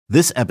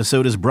This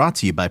episode is brought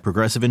to you by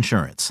Progressive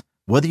Insurance.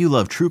 Whether you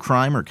love true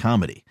crime or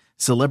comedy,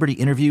 celebrity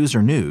interviews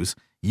or news,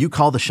 you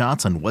call the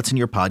shots on what's in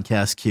your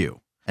podcast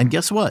queue. And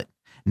guess what?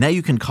 Now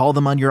you can call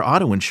them on your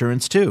auto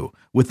insurance too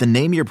with the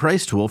Name Your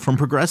Price tool from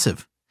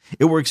Progressive.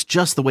 It works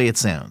just the way it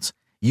sounds.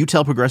 You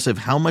tell Progressive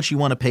how much you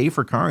want to pay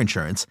for car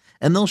insurance,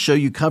 and they'll show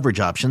you coverage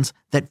options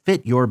that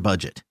fit your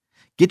budget.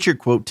 Get your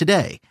quote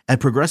today at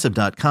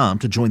Progressive.com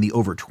to join the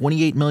over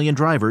 28 million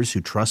drivers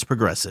who trust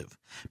Progressive.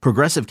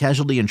 Progressive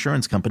Casualty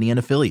Insurance Company and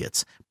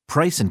Affiliates.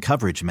 Price and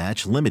coverage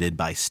match limited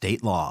by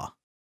state law.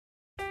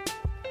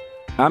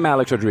 I'm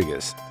Alex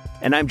Rodriguez.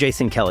 And I'm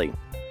Jason Kelly.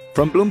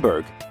 From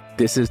Bloomberg,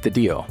 this is The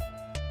Deal.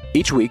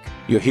 Each week,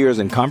 you'll hear us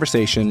in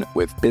conversation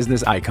with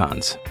business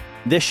icons.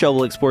 This show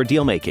will explore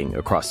deal-making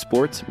across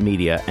sports,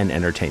 media, and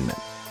entertainment.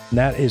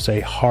 That is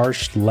a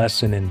harsh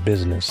lesson in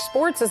business.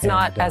 Sports is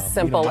not as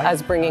simple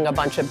as bringing a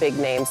bunch of big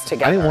names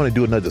together. I didn't want to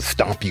do another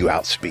stomp you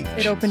out speech.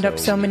 It opened up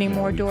so many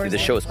more doors. The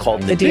show is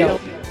called The Deal.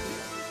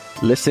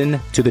 Listen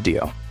to The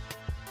Deal.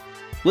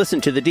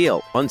 Listen to The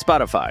Deal on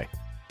Spotify.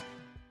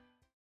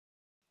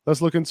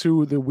 Let's look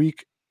into the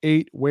Week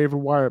 8 waiver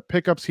wire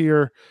pickups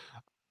here.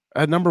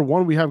 At number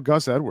 1, we have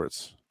Gus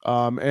Edwards.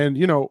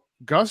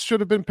 Gus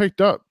should have been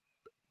picked up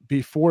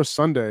before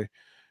Sunday.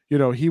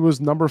 He was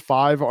number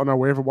 5 on our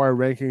waiver wire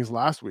rankings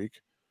last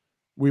week.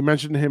 We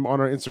mentioned him on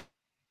our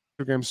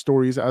Instagram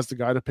stories as the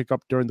guy to pick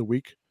up during the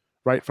week,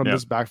 right, from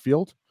this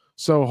backfield.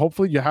 So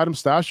hopefully you had him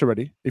stashed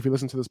already. If you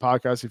listen to this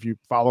podcast, if you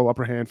follow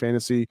Upper Hand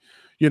Fantasy,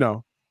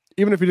 even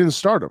if you didn't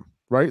start him,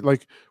 right?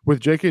 Like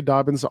with J.K.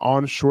 Dobbins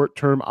on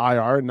short-term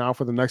IR now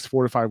for the next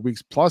 4 to 5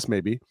 weeks plus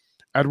maybe,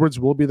 Edwards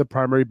will be the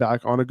primary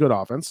back on a good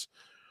offense.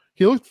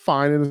 He looked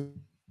fine in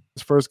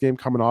his first game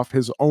coming off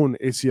his own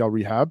ACL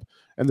rehab,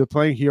 and they're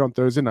playing here on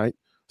Thursday night.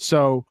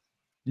 So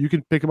you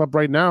can pick him up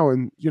right now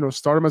and,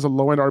 start him as a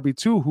low-end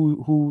RB2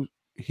 who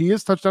he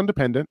is touchdown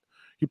dependent.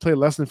 He played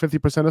less than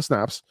 50% of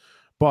snaps.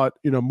 But,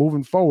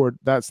 moving forward,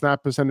 that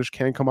snap percentage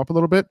can come up a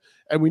little bit,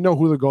 and we know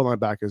who the goal line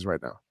back is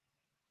right now.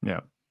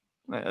 Yeah,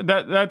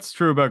 that's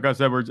true about Gus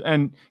Edwards.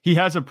 And he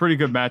has a pretty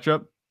good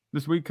matchup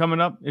this week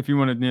coming up. If you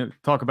want to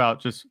talk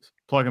about just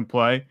plug and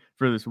play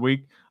for this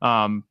week,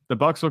 the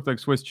Bucs looked like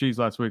Swiss cheese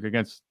last week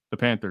against the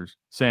Panthers,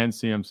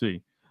 sans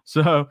CMC.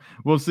 So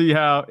we'll see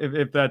how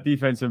if that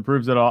defense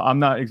improves at all. I'm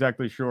not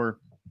exactly sure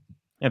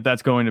if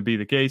that's going to be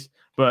the case,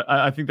 but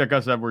I think that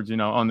Gus Edwards,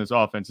 on this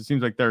offense, it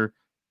seems like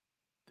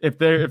if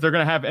they're going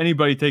to have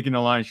anybody taking the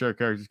lion's share of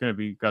carries, it's going to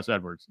be Gus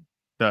Edwards.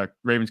 The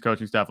Ravens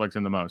coaching staff likes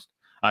him the most,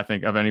 I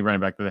think, of any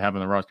running back that they have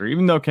on the roster.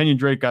 Even though Kenyon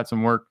Drake got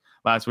some work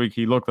last week,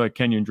 he looked like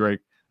Kenyon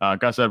Drake.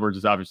 Gus Edwards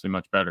is obviously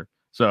much better.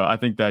 So I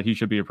think that he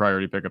should be a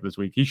priority pickup this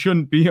week. He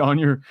shouldn't be on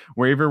your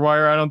waiver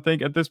wire, I don't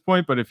think, at this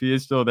point. But if he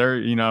is still there,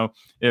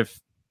 if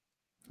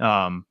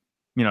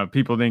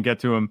people didn't get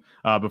to him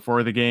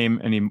before the game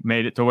and he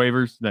made it to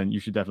waivers, then you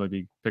should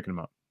definitely be picking him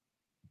up.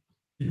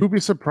 You'd be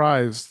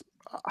surprised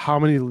how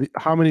many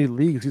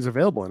leagues he's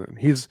available in.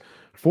 He's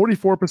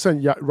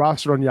 44%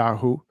 rostered on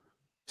Yahoo,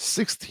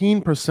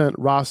 16%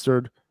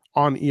 rostered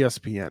on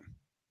ESPN.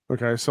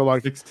 Okay, so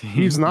 16,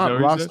 he's not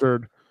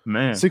rostered.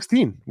 Man,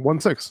 16 on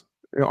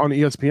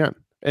ESPN,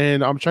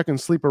 and I'm checking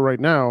Sleeper right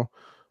now.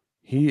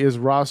 He is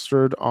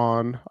rostered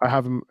on. I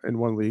have him in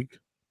one league.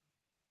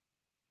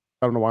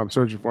 I don't know why I'm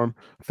searching for him.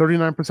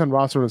 39%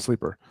 rostered in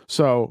Sleeper,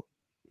 so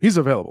he's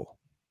available.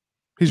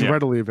 He's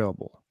readily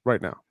available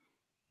right now.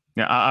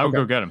 Yeah, I would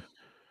go get him.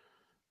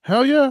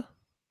 Hell yeah,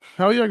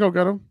 go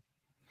get him.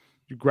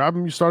 You grab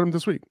him, you start him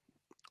this week.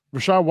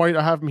 Rachaad White,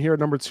 I have him here at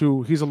number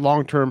 2. He's a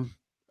long-term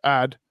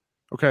ad.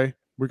 Okay,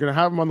 we're gonna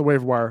have him on the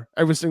waiver wire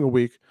every single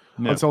week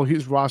until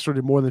he's rostered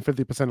in more than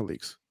 50% of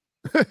leagues.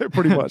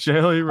 Pretty much.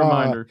 Daily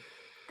reminder: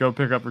 go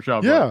pick up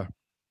Rachaad White. Yeah,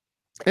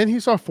 and he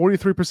saw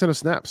 43% of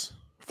snaps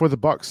for the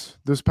Bucs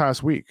this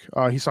past week.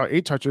 He saw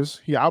 8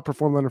 touches. He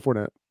outperformed Leonard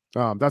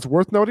Fournette. That's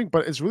worth noting,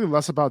 but it's really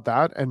less about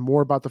that and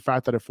more about the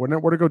fact that if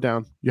Fournette were to go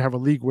down, you have a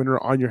league winner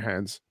on your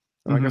hands.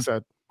 And like I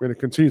said, we're going to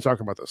continue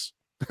talking about this.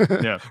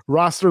 Yeah.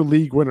 Roster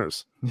league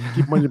winners.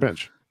 Keep them on your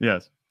bench.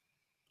 Yes.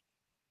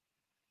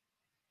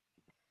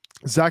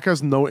 Zach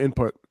has no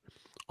input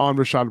on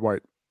Rachaad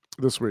White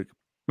this week.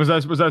 Was I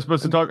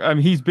supposed to talk? I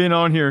mean, he's been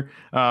on here,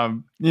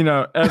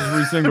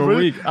 every single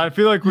week. I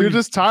feel like you're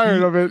just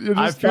tired of it. You're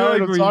just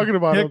tired of talking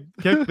about him.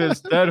 Kick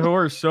this dead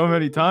horse so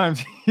many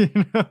times. I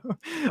think that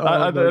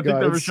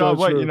Rachaad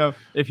White,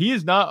 if he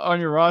is not on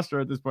your roster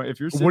at this point,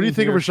 if you're, what do you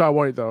think of Rachaad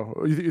White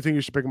though? You think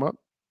you should pick him up?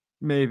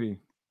 Maybe.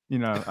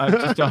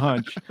 Just a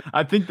hunch.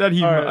 I think that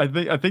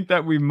right. I think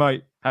that we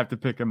might have to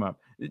pick him up.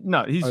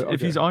 No,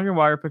 if he's on your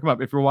wire, pick him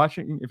up. If you're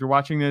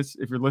watching this,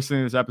 if you're listening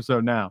to this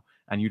episode now,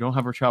 and you don't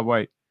have Rachaad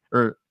White,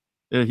 or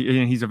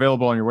he's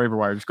available on your waiver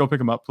wire, just go pick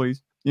him up,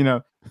 please.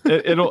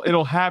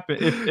 It'll happen.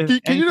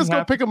 Can you just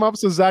go pick him up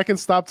so Zach can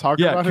stop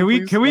talking about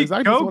him? Can we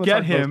go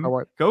get him?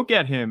 Go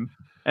get him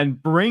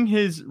and bring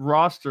his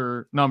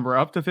roster number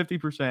up to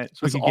 50%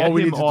 so we can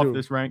get him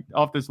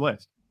off this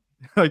list.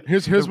 Like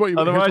here's what we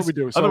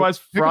do. So otherwise,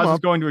 Frost is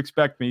going to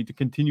expect me to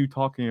continue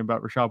talking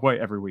about Rashad White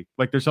every week.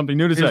 Like there's something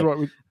new to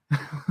say.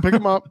 Pick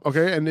him up,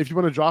 okay? And if you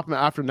want to drop him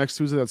after next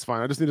Tuesday, that's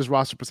fine. I just need his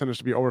roster percentage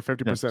to be over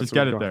 50%. Just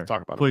get it there.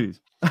 Talk about please.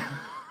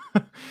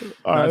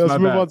 All right, let's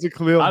move on to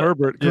Khalil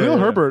Herbert. Khalil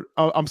Herbert,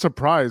 I'm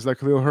surprised that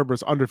Khalil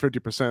Herbert's under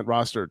 50%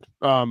 rostered.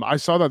 I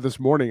saw that this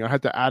morning. I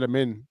had to add him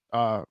in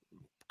kind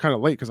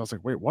of late because I was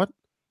like, wait, what?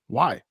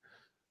 Why?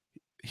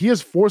 He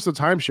has forced a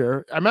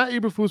timeshare. Matt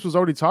Eberflus was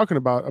already talking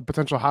about a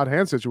potential hot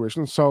hand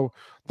situation, so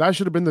that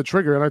should have been the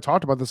trigger. And I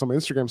talked about this on my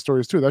Instagram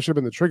stories too. That should have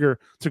been the trigger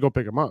to go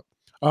pick him up.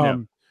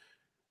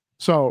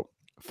 So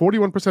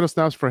 41% of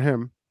snaps for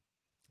him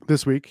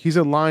this week. He's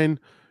in line,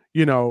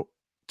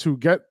 to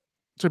get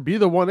to be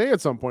the 1A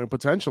at some point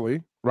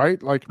potentially,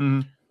 right? Like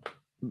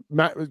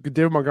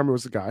David Montgomery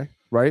was the guy,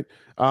 right?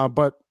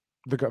 But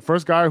the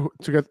first guy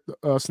to get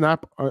a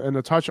snap and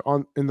a touch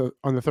on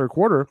the third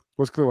quarter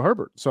was Khalil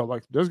Herbert. So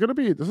like, there's a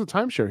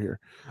timeshare here.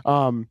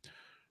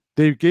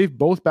 They gave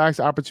both backs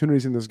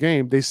opportunities in this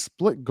game. They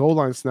split goal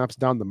line snaps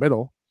down the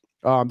middle.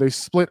 They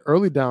split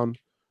early down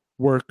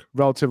work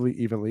relatively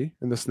evenly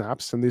in the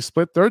snaps, and they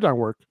split third down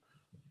work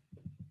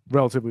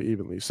relatively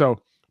evenly. So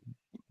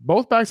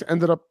both backs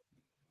ended up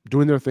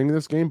doing their thing in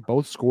this game.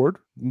 Both scored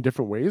in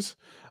different ways.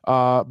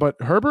 But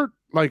Herbert,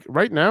 like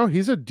right now,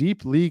 he's a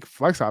deep league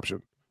flex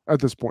option at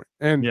this point.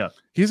 And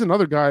he's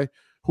another guy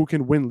who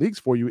can win leagues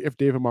for you if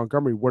David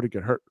Montgomery were to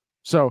get hurt.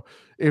 So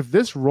if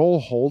this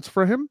role holds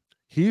for him,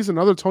 he's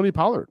another Tony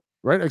Pollard,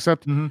 right?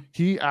 Except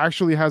he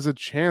actually has a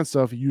chance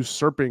of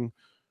usurping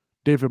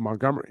David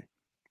Montgomery.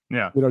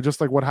 Yeah.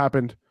 Just like what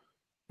happened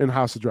in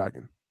House of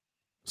Dragon.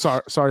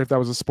 Sorry if that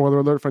was a spoiler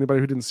alert for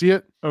anybody who didn't see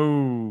it.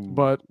 Oh,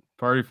 but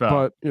party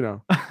foul.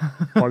 But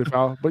party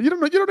foul. But you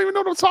don't even know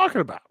what I'm talking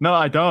about. No,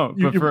 I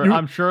don't.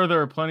 I'm sure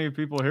there are plenty of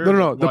people here.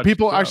 No.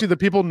 The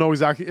people know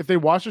exactly. If they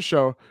watch the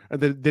show and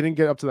they didn't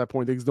get up to that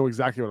point, they know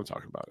exactly what I'm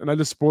talking about. And I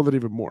just spoiled it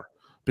even more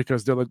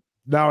because they're like,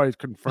 now I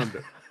confirmed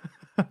it.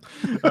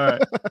 All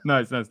right.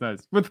 Nice.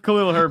 With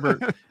Khalil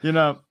Herbert,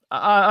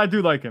 I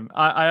do like him.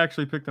 I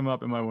actually picked him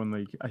up in my one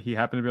league. He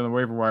happened to be on the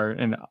waiver wire,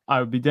 and I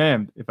would be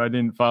damned if I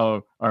didn't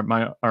follow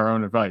our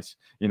own advice,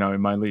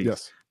 in my league.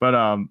 Yes.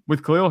 But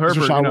with Khalil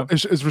Herbert,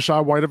 is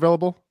Rashad White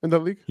available in that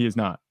league? He is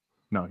not.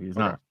 No, he is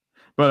not.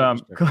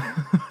 But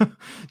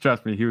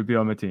trust me, he would be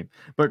on my team.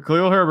 But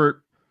Khalil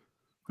Herbert,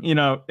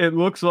 it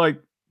looks like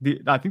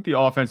I think the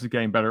offense is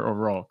getting better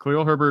overall.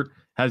 Khalil Herbert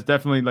has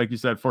definitely, like you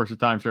said, forced a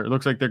timeshare. It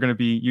looks like they're going to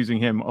be using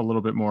him a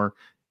little bit more.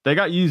 They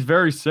got used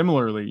very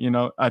similarly.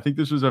 I think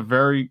this was a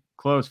very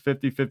close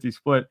 50-50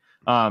 split.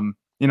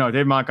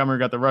 Dave Montgomery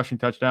got the rushing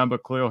touchdown,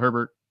 but Khalil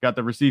Herbert got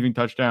the receiving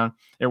touchdown.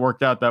 It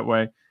worked out that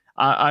way.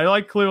 I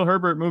like Khalil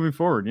Herbert moving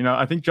forward.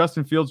 I think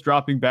Justin Fields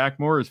dropping back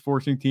more is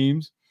forcing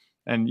teams.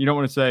 And you don't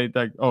want to say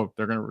that,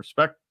 they're going to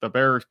respect the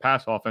Bears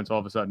pass offense all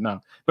of a sudden. No,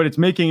 but it's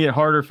making it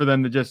harder for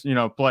them to just,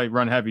 play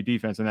run heavy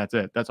defense. And that's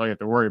it. That's all you have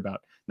to worry about.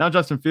 Now,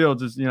 Justin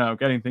Fields is,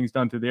 getting things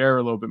done through the air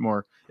a little bit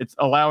more. It's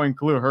allowing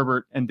Khalil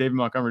Herbert and David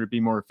Montgomery to be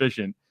more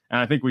efficient. And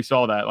I think we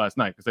saw that last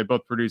night because they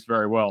both produced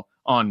very well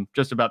on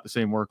just about the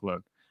same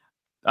workload.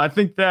 I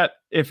think that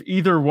if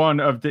either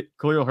one of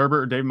Khalil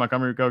Herbert or David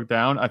Montgomery go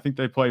down, I think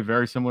they play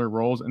very similar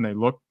roles and they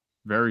look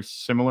very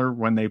similar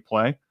when they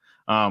play.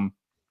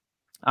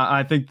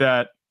 I think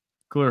that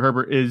Khalil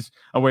Herbert is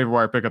a waiver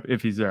wire pickup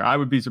if he's there. I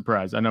would be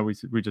surprised. I know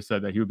we just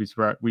said that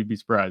we'd be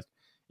surprised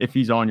if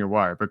he's on your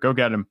wire, but go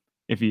get him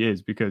if he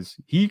is, because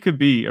he could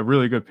be a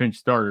really good pinch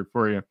starter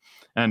for you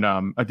and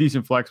a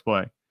decent flex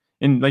play.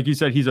 And like you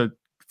said, he's a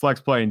flex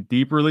play in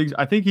deeper leagues.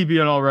 I think he'd be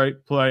an all right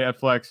play at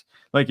flex,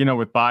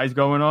 with buys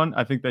going on.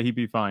 I think that he'd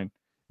be fine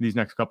these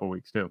next couple of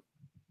weeks too.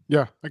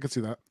 Yeah, I can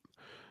see that.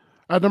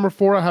 At number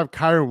 4, I have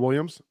Kyren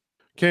Williams.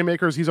 Cam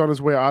Akers, he's on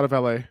his way out of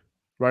LA.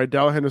 Right,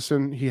 Darrell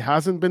Henderson, he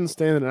hasn't been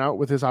standing out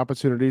with his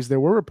opportunities. There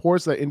were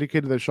reports that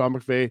indicated that Sean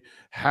McVay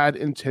had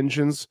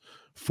intentions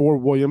for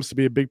Williams to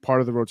be a big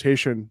part of the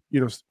rotation,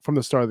 from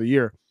the start of the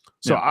year.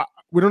 So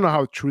we don't know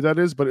how true that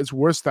is, but it's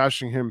worth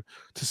stashing him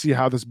to see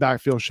how this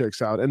backfield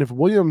shakes out. And if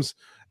Williams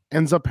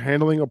ends up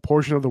handling a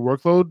portion of the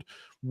workload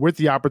with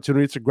the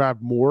opportunity to grab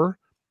more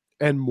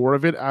and more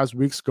of it as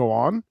weeks go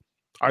on,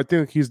 I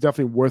think he's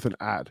definitely worth an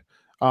add.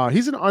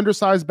 He's an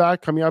undersized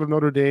back coming out of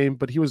Notre Dame,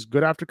 but he was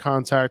good after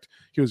contact.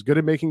 He was good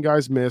at making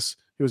guys miss.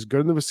 He was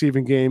good in the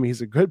receiving game.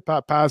 He's a good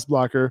pass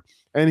blocker,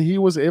 and he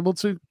was able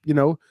to,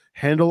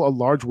 handle a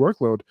large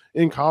workload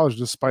in college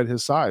despite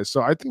his size.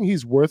 So I think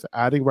he's worth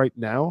adding right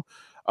now.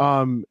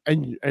 And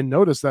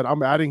notice that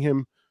I'm adding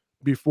him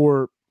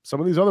before some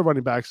of these other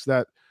running backs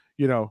that,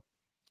 a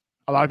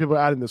lot of people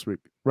are adding this week,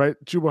 right?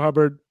 Chuba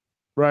Hubbard,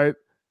 right?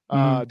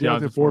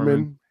 Deontay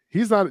Foreman.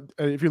 He's not.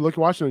 If you're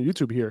watching on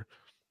YouTube here,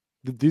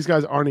 these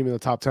guys aren't even in the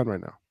top 10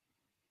 right now.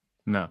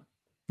 No,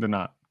 they're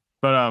not.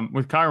 But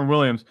with Kyren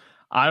Williams,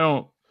 I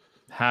don't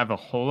have a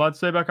whole lot to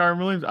say about Kyren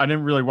Williams. I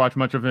didn't really watch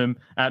much of him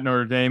at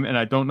Notre Dame, and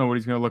I don't know what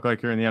he's going to look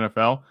like here in the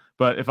NFL.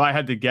 But if I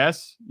had to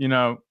guess,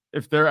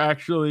 if they're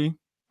actually,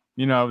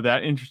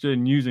 that interested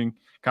in using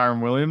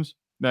Kyren Williams,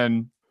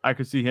 then I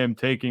could see him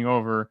taking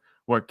over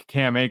what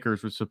Cam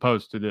Akers was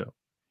supposed to do.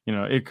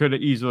 It could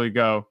easily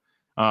go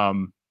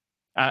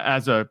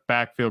as a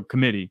backfield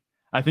committee.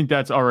 I think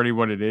that's already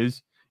what it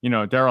is.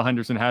 Darrell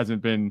Henderson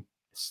hasn't been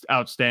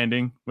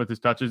outstanding with his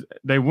touches.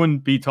 They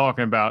wouldn't be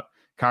talking about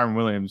Kyron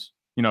Williams,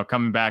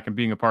 coming back and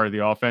being a part of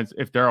the offense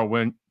if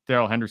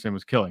Darrell Henderson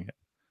was killing it.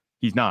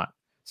 He's not.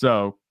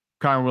 So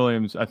Kyron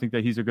Williams, I think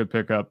that he's a good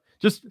pickup.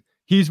 Just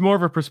he's more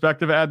of a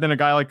prospective ad than a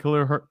guy like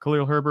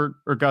Khalil Herbert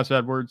or Gus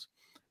Edwards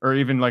or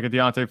even like a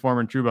Deontay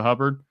Foreman, Chuba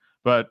Hubbard.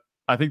 But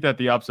I think that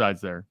the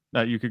upside's there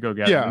that you could go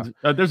get. Yeah.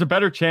 There's a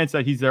better chance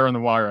that he's there on the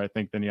wire, I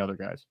think, than the other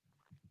guys.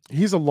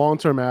 He's a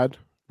long-term ad,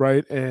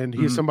 right? And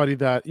he's somebody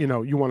that, you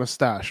want to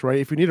stash, right?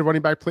 If you need a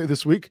running back play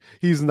this week,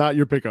 he's not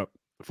your pickup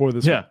for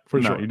this week,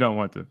 for sure. You don't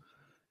want to.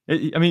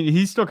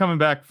 He's still coming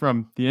back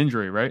from the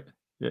injury, right?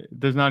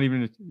 There's not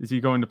even. Is he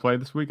going to play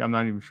this week? I'm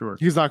not even sure.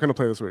 He's not going to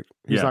play this week.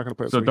 He's not going to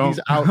play this week. Don't, he's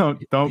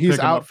out. Don't he's pick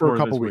him out up for a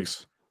couple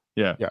weeks.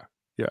 Yeah.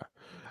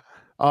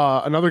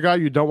 Another guy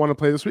you don't want to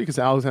play this week is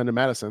Alexander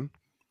Madison,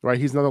 right?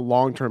 He's another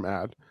long-term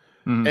ad.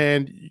 Mm-hmm.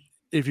 And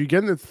if you get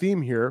in the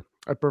theme here,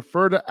 I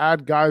prefer to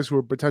add guys who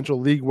are potential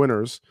league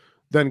winners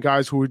than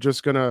guys who are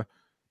just going to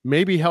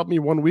maybe help me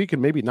 1 week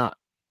and maybe not,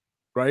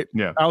 right?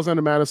 Yeah.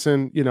 Alexander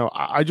Madison,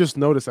 I just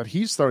noticed that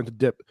he's starting to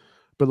dip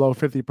below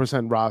 50%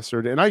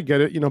 rostered. And I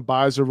get it,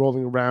 buys are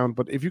rolling around,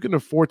 but if you can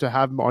afford to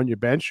have him on your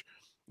bench,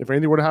 if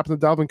anything were to happen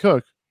to Dalvin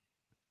Cook,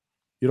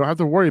 you don't have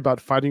to worry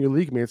about fighting your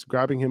league mates,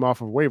 grabbing him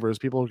off of waivers.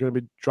 People are going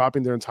to be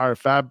dropping their entire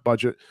fab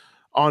budget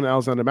on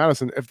Alexander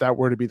Madison if that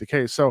were to be the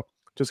case. So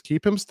just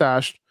keep him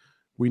stashed.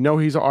 We know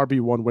he's an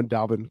RB1 when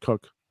Dalvin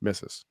Cook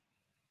misses.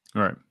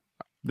 All right.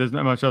 There's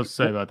not much else to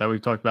say about that.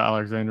 We've talked about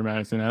Alexander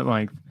Madison at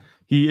length.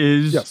 He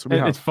is. Yes,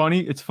 it's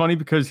funny. It's funny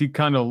because he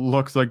kind of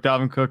looks like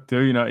Dalvin Cook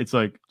too. It's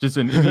like just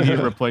an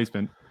immediate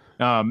replacement.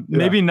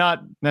 Maybe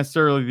not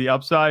necessarily the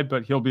upside,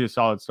 but he'll be a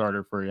solid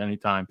starter for you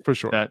anytime for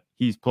sure that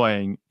he's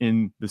playing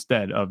in the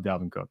stead of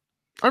Dalvin Cook.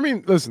 I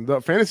mean, listen,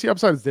 the fantasy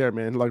upside is there,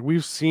 man. Like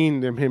we've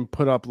seen him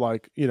put up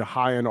like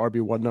high end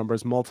RB1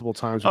 numbers multiple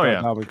times with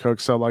Dalvin Cook.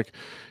 So like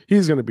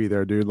he's gonna be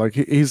there, dude. Like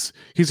he's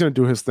gonna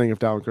do his thing if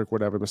Dalvin Cook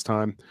would ever miss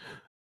time.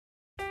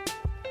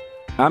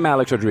 I'm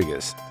Alex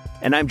Rodriguez.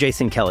 And I'm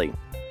Jason Kelly.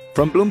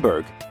 From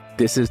Bloomberg,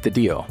 this is The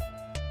Deal.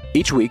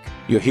 Each week,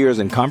 you'll hear us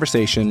in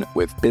conversation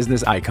with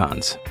business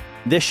icons.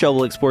 This show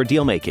will explore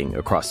deal-making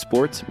across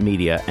sports,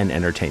 media, and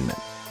entertainment.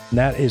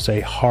 That is a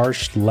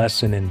harsh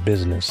lesson in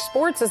business.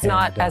 Sports is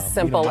not as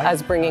simple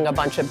as bringing a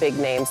bunch of big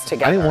names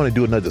together. I didn't want to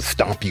do another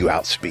stomp you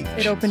out speech.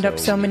 It opened up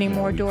so many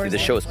more doors. The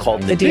show is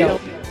called The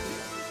Deal.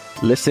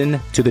 Listen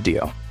to The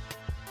Deal.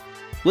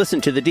 Listen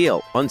to The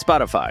Deal on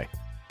Spotify.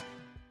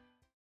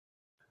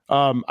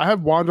 I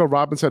have Wan'Dale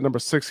Robinson at number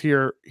 6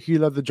 here. He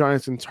led the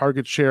Giants in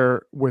target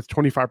share with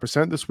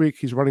 25% this week.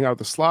 He's running out of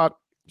the slot.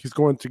 He's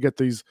going to get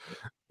these,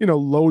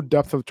 low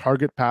depth of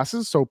target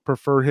passes. So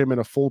prefer him in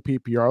a full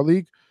PPR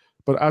league.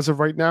 But as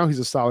of right now, he's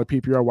a solid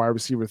PPR wide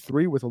receiver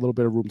 3 with a little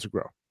bit of room to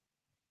grow.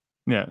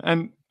 Yeah.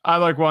 And I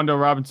like Wan'Dale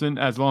Robinson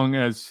as long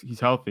as he's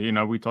healthy.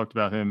 We talked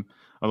about him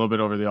a little bit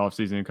over the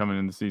offseason and coming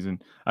in the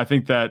season. I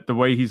think that the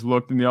way he's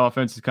looked in the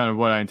offense is kind of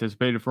what I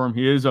anticipated for him.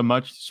 He is a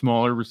much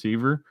smaller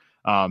receiver.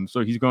 So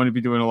he's going to be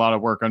doing a lot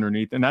of work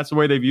underneath, and that's the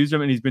way they've used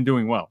him, and he's been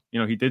doing well.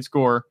 He did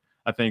score,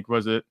 I think,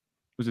 was it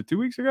 2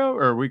 weeks ago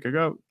or a week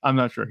ago? I'm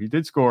not sure. He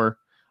did score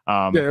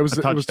it was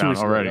a touchdown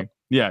already. Ago.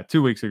 Yeah,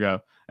 2 weeks ago.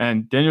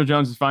 And Daniel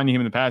Jones is finding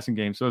him in the passing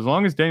game. So as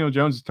long as Daniel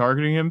Jones is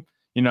targeting him,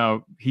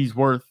 he's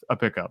worth a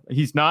pickup.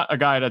 He's not a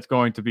guy that's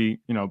going to be,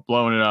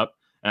 blowing it up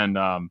and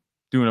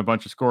doing a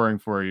bunch of scoring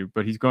for you,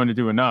 but he's going to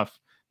do enough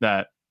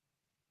that,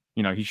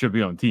 he should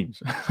be on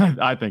teams.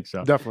 I think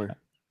so. Definitely.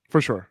 For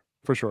sure.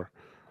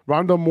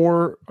 Rondale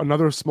Moore,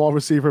 another small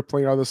receiver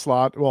playing out of the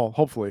slot. Well,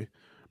 hopefully.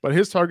 But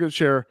his target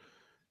share,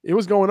 it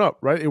was going up,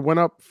 right? It went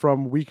up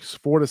from weeks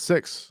 4 to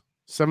 6,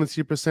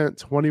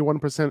 17%,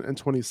 21%,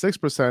 and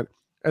 26%.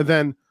 And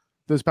then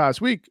this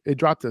past week, it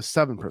dropped to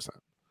 7%.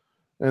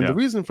 And the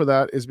reason for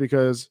that is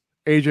because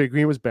A.J.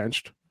 Green was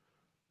benched.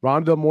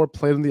 Rondale Moore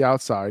played on the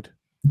outside.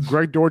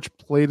 Greg Dortch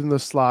played in the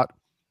slot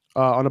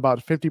on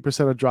about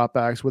 50% of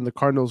dropbacks when the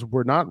Cardinals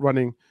were not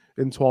running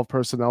in 12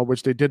 personnel,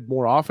 which they did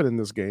more often in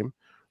this game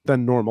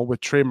than normal,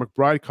 with Trey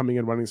McBride coming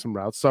in running some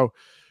routes. So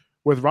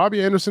with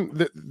Robbie Anderson,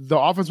 the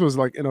offense was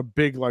like in a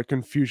big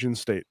confusion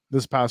state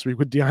this past week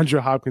with DeAndre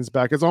Hopkins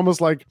back. It's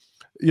almost like,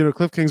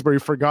 Cliff Kingsbury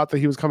forgot that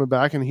he was coming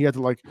back and he had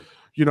to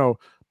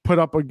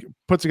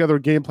put together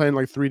a game plan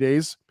in 3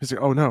 days. He's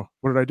like, oh no,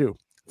 what did I do?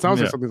 It sounds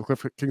like something that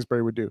Cliff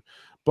Kingsbury would do.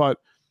 But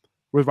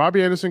with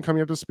Robbie Anderson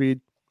coming up to speed,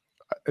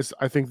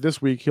 I think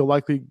this week he'll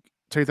likely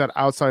take that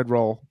outside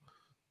role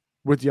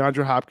with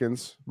DeAndre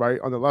Hopkins, right,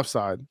 on the left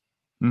side,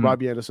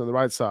 Robbie Anderson on the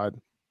right side.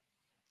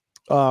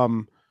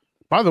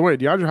 By the way,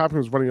 DeAndre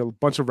Hopkins was running a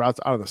bunch of routes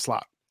out of the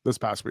slot this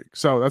past week.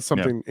 So that's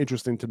something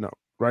interesting to note,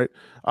 right?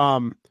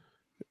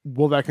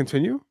 Will that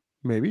continue?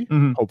 Maybe.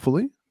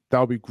 Hopefully. That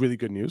would be really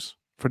good news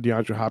for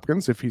DeAndre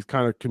Hopkins. If he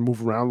kind of can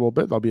move around a little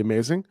bit, that'll be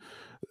amazing.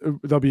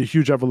 There'll be a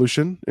huge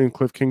evolution in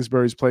Cliff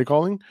Kingsbury's play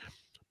calling.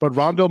 But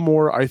Rondale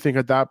Moore, I think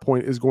at that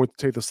point, is going to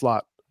take the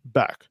slot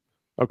back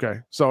Okay,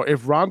 so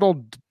if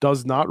Rondo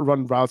does not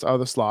run routes out of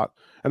the slot,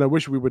 and I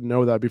wish we would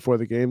know that before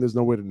the game, there's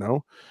no way to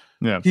know.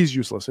 Yeah, he's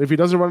useless. If he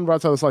doesn't run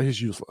routes out of the slot,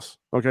 he's useless.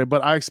 Okay,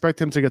 but I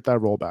expect him to get that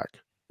role back,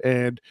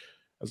 and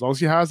as long as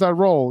he has that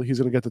role, he's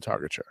going to get the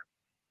target share.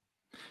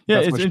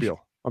 Yeah, that's my spiel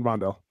on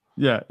Rondo.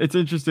 Yeah, it's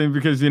interesting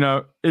because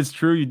it's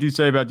true. You do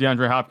say about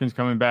DeAndre Hopkins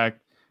coming back,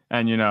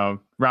 and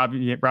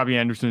Robbie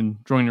Anderson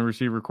joining the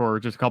receiver corps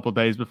just a couple of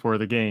days before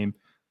the game.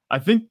 I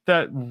think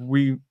that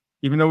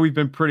even though we've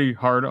been pretty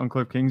hard on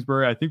Cliff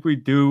Kingsbury, I think we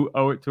do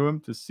owe it to him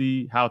to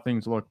see how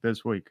things look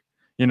this week,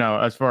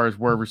 as far as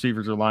where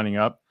receivers are lining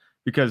up,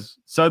 because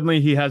suddenly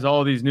he has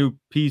all these new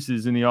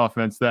pieces in the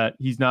offense that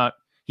he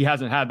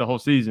hasn't had the whole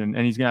season,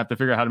 and he's going to have to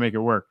figure out how to make it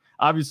work.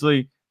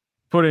 Obviously,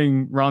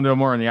 putting Rondo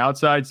Moore on the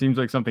outside seems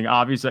like something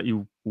obvious that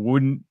you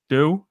wouldn't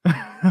do.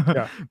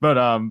 Yeah.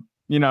 But,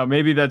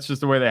 maybe that's just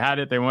the way they had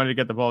it. They wanted to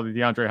get the ball to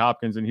DeAndre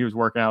Hopkins, and he was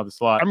working out of the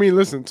slot. I mean,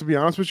 listen, to be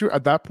honest with you,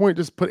 at that point,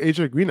 just put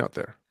AJ Green out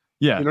there.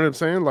 Yeah. You know what I'm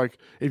saying? Like,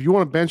 if you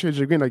want to bench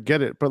AJ Green, I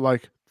get it. But,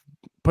 like,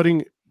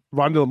 putting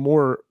Rondale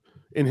Moore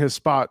in his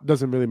spot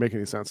doesn't really make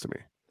any sense to me.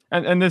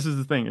 And this is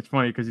the thing. It's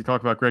funny because you talk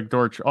about Greg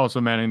Dortch also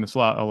manning the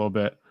slot a little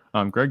bit.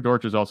 Greg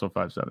Dortch is also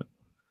 5'7".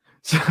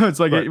 So it's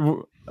like,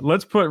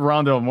 let's put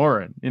Rondale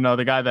Moore in,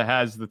 the guy that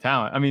has the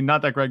talent. I mean,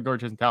 not that Greg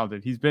Dortch isn't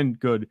talented. He's been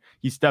good.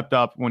 He stepped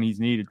up when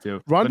he's needed to.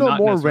 Rondale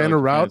Moore ran a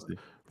route.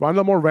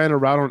 Rondale Moore ran a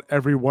route on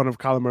every one of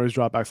Kyler Murray's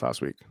dropbacks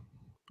last week.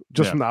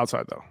 Just from the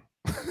outside, though.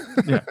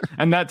 Yeah.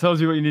 And that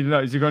tells you what you need to know.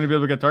 Is he going to be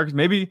able to get targets?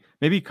 Maybe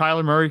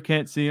Kyler Murray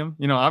can't see him.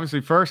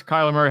 Obviously, first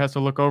Kyler Murray has to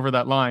look over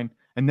that line,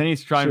 and then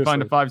he's trying to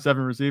find a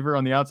 5'7" receiver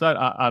on the outside.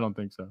 I don't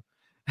think so.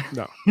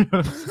 No.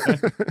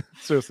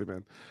 Seriously,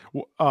 man.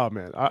 Oh,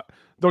 man.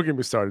 Don't get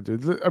me started,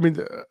 dude. I mean,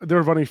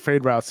 they're running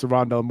fade routes to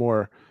Rondale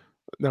Moore.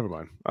 Never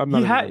mind. I'm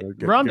not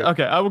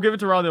Okay, I will give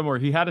it to Rondale Moore.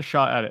 He had a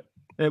shot at it.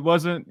 It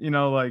wasn't,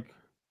 like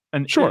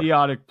an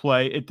idiotic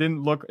play.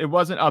 It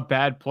wasn't a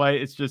bad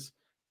play. It's just,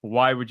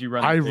 why would you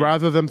run? I'd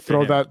rather them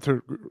throw that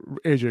to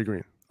AJ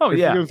Green. Oh, if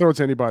yeah. you're going to throw it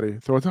to anybody,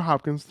 throw it to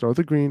Hopkins, throw it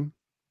to Green.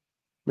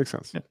 Makes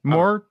sense. Yeah.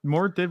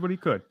 Moore did what he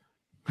could.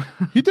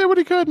 He did what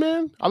he could,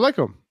 man. I like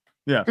him.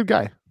 Yeah. Good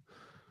guy.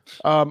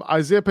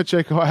 Isaiah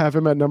Pacheco, I have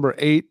him at number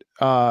 8.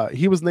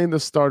 He was named the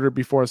starter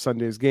before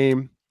Sunday's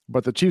game,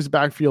 but the Chiefs'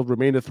 backfield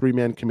remained a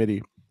 3-man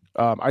committee.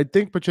 I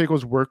think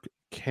Pacheco's work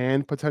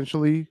can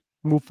potentially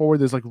move forward.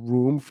 There's like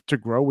room to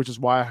grow, which is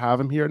why I have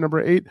him here at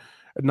number 8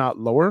 and not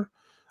lower.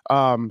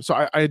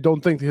 So I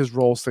don't think his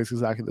role stays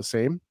exactly the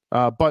same.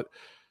 But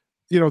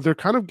they're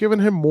kind of giving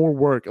him more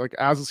work like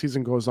as the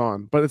season goes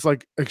on, but it's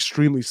like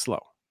extremely slow.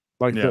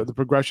 Like the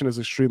progression is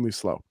extremely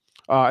slow.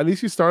 At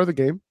least he started the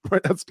game,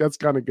 right? That's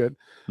kind of good.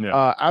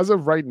 Yeah. As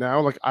of right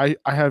now, like I'm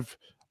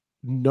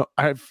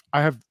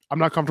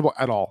not comfortable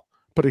at all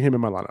putting him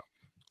in my lineup.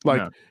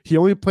 Like he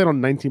only played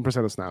on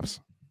 19% of snaps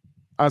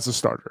as a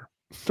starter.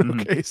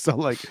 Okay, so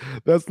like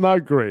that's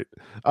not great.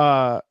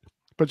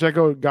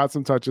 Pacheco got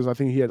some touches. I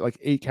think he had like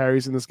 8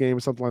 carries in this game or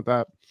something like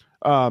that.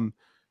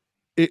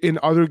 In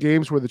other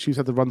games where the Chiefs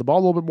had to run the ball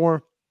a little bit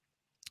more,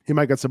 he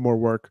might get some more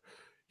work.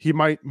 He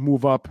might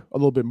move up a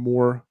little bit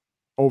more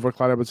over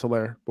Clyde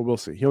Edwards-Helaire, but we'll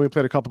see. He only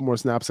played a couple more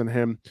snaps than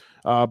him.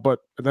 But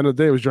at the end of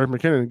the day, it was Jerick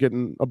McKinnon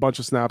getting a bunch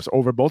of snaps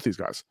over both these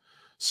guys.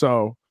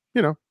 So,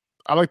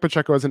 I like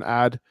Pacheco as an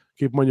ad.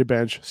 Keep him on your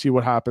bench, see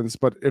what happens.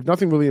 But if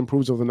nothing really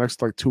improves over the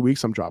next 2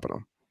 weeks, I'm dropping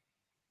him.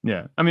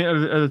 Yeah. I mean,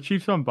 are the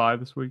Chiefs on bye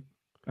this week?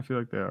 I feel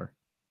like they are.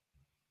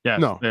 Yes,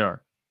 no. They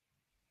are.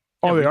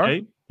 Oh, they are?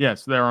 8?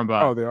 Yes, they're on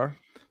bye. Oh, they are?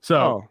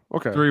 So,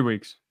 okay. 3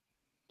 weeks.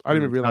 I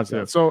didn't even realize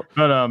that. So,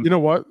 but, you know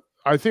what?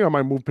 I think I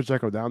might move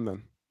Pacheco down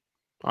then.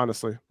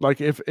 Honestly,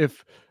 like if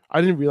I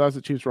didn't realize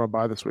the Chiefs were on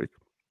bye this week.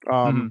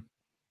 Yeah,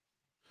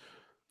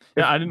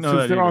 I didn't know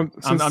that. I'm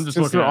just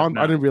looking at it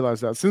now. I didn't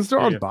realize that. Since they're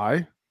on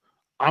bye,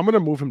 I'm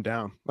gonna move him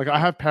down. Like I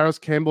have Parris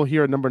Campbell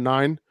here at number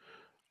 9.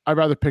 I'd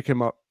rather pick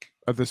him up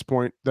at this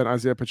point than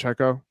Isaiah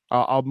Pacheco.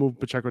 I'll move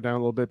Pacheco down a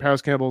little bit.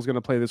 Parris Campbell is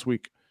gonna play this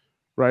week,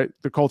 right?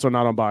 The Colts are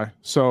not on bye,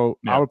 so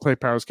I would play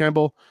Parris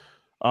Campbell.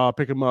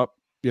 Pick him up.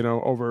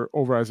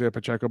 Over Isaiah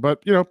Pacheco.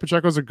 But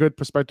Pacheco's a good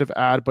prospective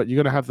ad, but you're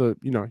gonna have to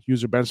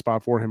use your bench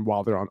spot for him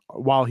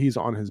while he's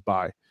on his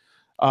bye.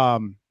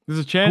 There's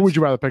a chance. Who would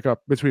you rather pick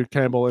up between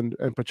Campbell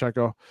and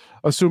Pacheco?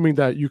 Assuming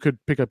that you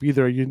could pick up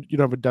either, you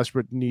don't have a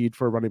desperate need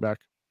for a running back.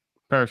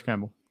 Parris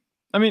Campbell.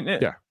 I mean,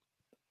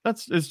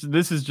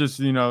 this is just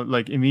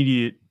like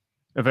immediate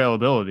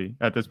availability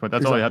at this point.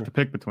 That's all you have to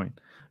pick between,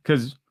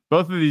 because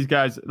both of these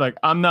guys, like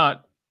I'm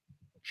not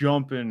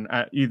jumping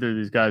at either of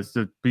these guys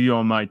to be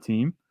on my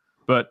team.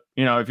 But,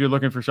 if you're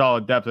looking for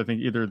solid depth, I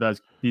think either of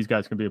these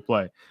guys can be a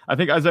play. I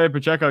think Isaiah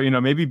Pacheco,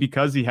 maybe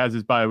because he has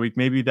his bye week,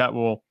 maybe that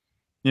will,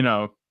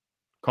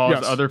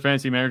 cause other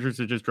fantasy managers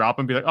to just drop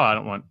him and be like, oh, I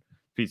don't want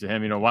a piece of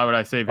him. Why would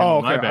I save him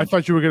on my bench? I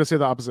thought you were going to say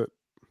the opposite.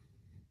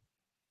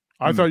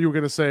 I thought you were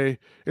going to say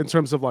in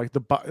terms of like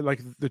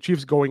the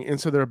Chiefs going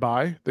into their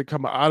bye, they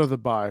come out of the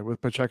bye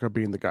with Pacheco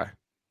being the guy.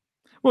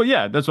 Well,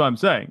 yeah, that's what I'm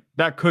saying.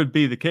 That could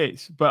be the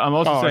case. But I'm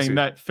also saying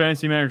that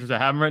fantasy managers that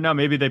have him right now,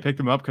 maybe they picked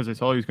him up because they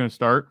saw he was going to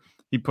start.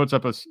 He puts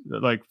up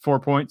 4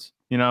 points,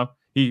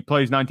 he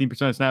plays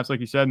 19% of snaps, like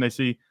you said, and they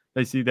see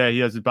that he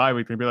has his bye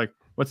week, and be like,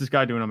 what's this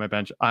guy doing on my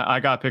bench? I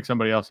got to pick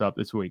somebody else up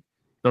this week.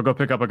 They'll go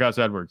pick up a Gus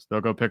Edwards.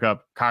 They'll go pick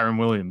up Kyron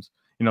Williams.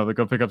 They'll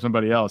go pick up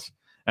somebody else.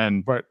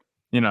 And,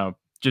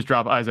 just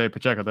drop Isaiah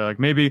Pacheco. They're like,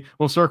 maybe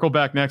we'll circle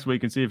back next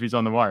week and see if he's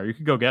on the wire. You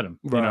could go get him.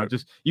 Right.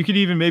 You could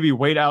even maybe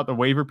wait out the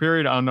waiver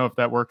period. I don't know if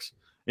that works,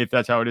 if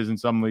that's how it is in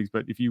some leagues,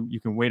 but if you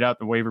can wait out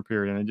the waiver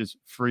period and then just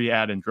free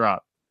add and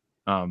drop,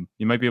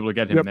 you might be able to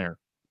get him there.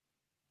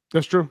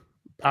 That's true.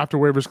 After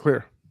waivers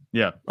clear.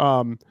 Yeah.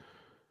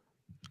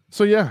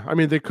 So yeah, I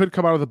mean, they could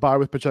come out of the bye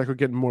with Pacheco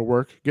getting more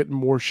work, getting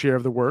more share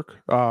of the work.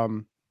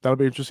 That'll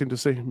be interesting to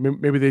see.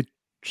 Maybe they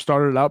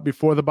started it out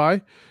before the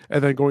bye,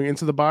 and then going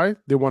into the bye,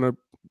 they want to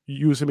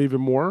use him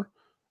even more.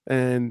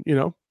 And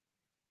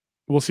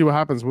we'll see what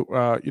happens.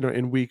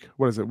 In week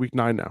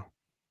 9 now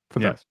for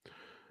them.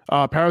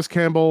 Parris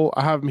Campbell,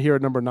 I have him here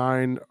at number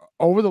 9.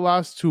 Over the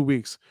last 2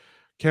 weeks,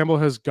 Campbell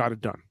has got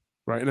it done,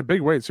 right, in a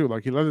big way too.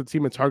 Like, he led the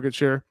team in target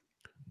share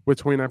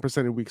with 29%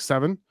 in week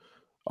 7,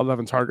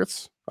 11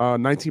 targets,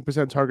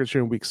 19% target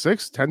share in week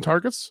 6, 10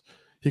 targets.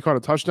 He caught a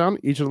touchdown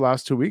each of the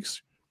last 2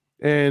 weeks.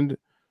 And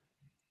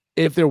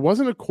if there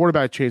wasn't a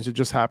quarterback change that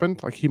just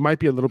happened, like, he might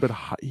be a little bit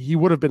he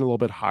would have been a little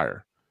bit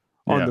higher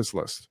on this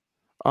list.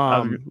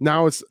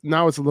 Now it's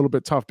a little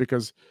bit tough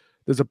because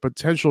there's a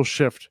potential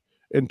shift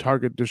in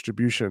target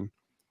distribution.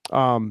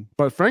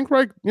 But Frank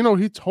Reich,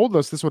 he told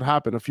us this would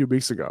happen a few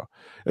weeks ago.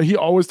 He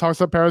always talks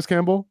about Parris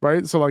Campbell,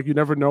 right? So, like, you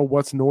never know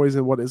what's noise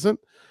and what isn't.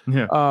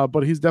 Yeah.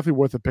 But he's definitely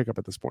worth a pickup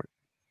at this point.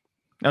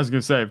 I was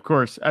going to say, of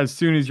course, as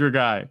soon as your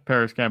guy,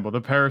 Parris Campbell,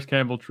 the Parris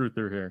Campbell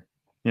truther here,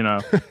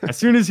 as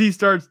soon as he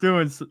starts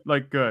doing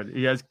good,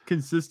 he has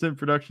consistent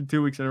production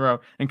 2 weeks in a row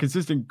and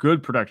consistent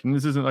good production.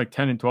 This isn't like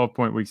 10 and 12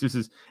 point weeks. This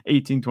is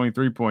 18,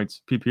 23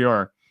 points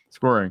PPR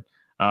scoring.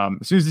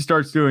 As soon as he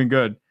starts doing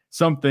good,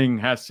 something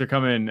has to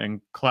come in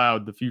and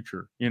cloud the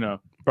future,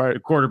 right?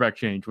 The quarterback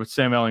change, what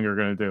Sam Ehlinger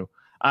going to do.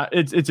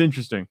 It's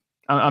interesting.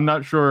 I'm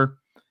not sure.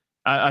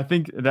 I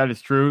think that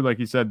is true. Like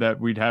you said, that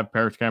we'd have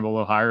Parris Campbell a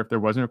little higher if there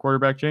wasn't a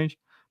quarterback change,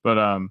 but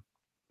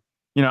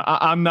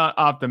I'm not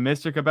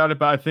optimistic about it,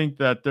 but I think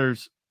that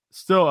there's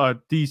still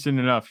a decent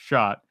enough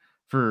shot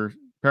for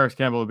Parris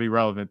Campbell to be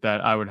relevant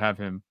that I would have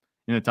him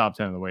in the top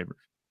 10 of the waivers.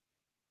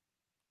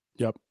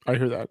 Yep, I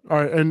hear that. All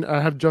right, and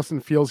I have Justin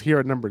Fields here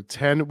at number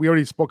 10. We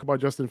already spoke about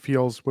Justin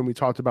Fields when we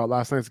talked about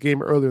last night's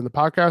game earlier in the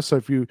podcast, so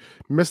if you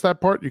missed that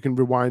part, you can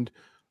rewind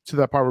to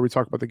that part where we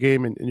talk about the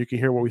game, and you can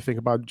hear what we think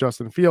about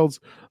Justin Fields.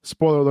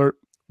 Spoiler alert,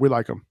 we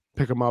like him.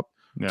 Pick him up.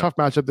 Yeah. Tough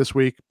matchup this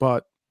week,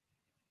 but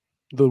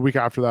the week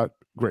after that,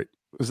 great.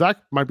 Zach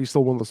might be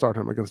still willing to start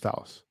him against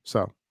Dallas.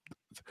 So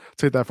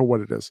take that for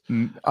what it is.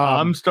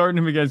 I'm starting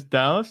him against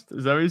Dallas.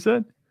 Is that what you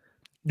said?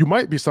 You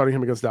might be starting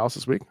him against Dallas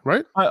this week,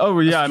 right? I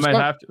might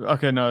have to.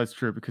 Okay, no, that's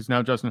true because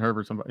now Justin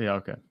Herbert's somebody. Yeah,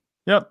 okay.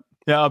 Yep.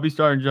 Yeah, I'll be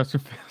starting Justin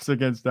Fields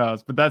against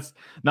Dallas, but that's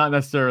not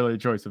necessarily a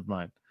choice of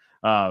mine.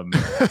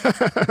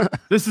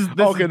 This is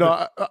okay.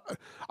 No,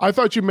 I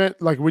thought you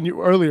meant like when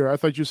you earlier. I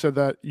thought you said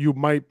that you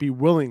might be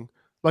willing,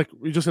 like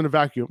you're just in a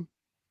vacuum.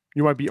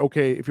 You might be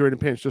okay if you're in a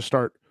pinch to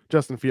start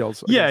Justin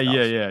Fields. Yeah.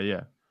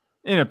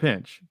 In a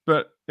pinch,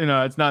 but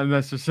it's not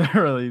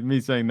necessarily me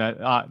saying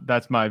that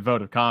that's my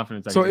vote of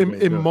confidence. So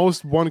in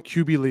most 1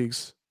 QB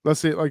leagues, let's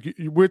say like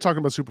we're talking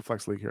about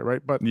Superflex league here,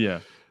 right? But yeah,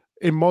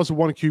 in most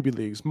 1 QB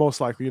leagues,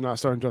 most likely you're not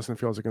starting Justin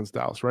Fields against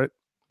Dallas, right?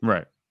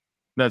 Right.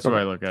 That's the way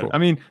I look at it. I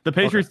mean, the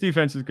Patriots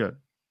defense is good.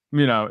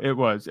 It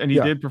was, and he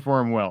did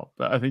perform well.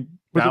 But I think,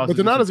 but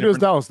they're not as good as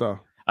Dallas, though.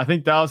 I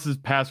think Dallas's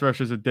pass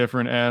rush is a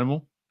different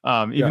animal.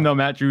 Even though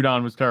Matt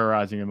Judon was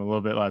terrorizing him a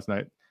little bit last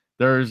night,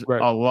 there's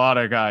a lot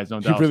of guys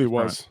on Dallas. He really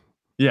was.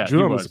 Yeah,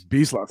 Judon was a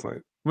beast last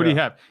night. What did he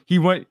have?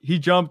 He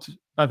jumped,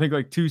 I think,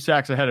 like 2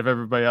 sacks ahead of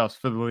everybody else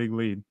for the league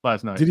lead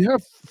last night. Did he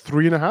have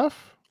 3.5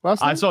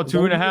 last night? I saw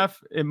 2.5.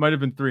 It might have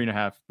been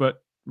 3.5,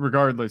 but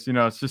regardless,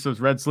 it's just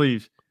those red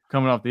sleeves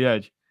coming off the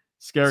edge.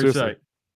 Scary sight.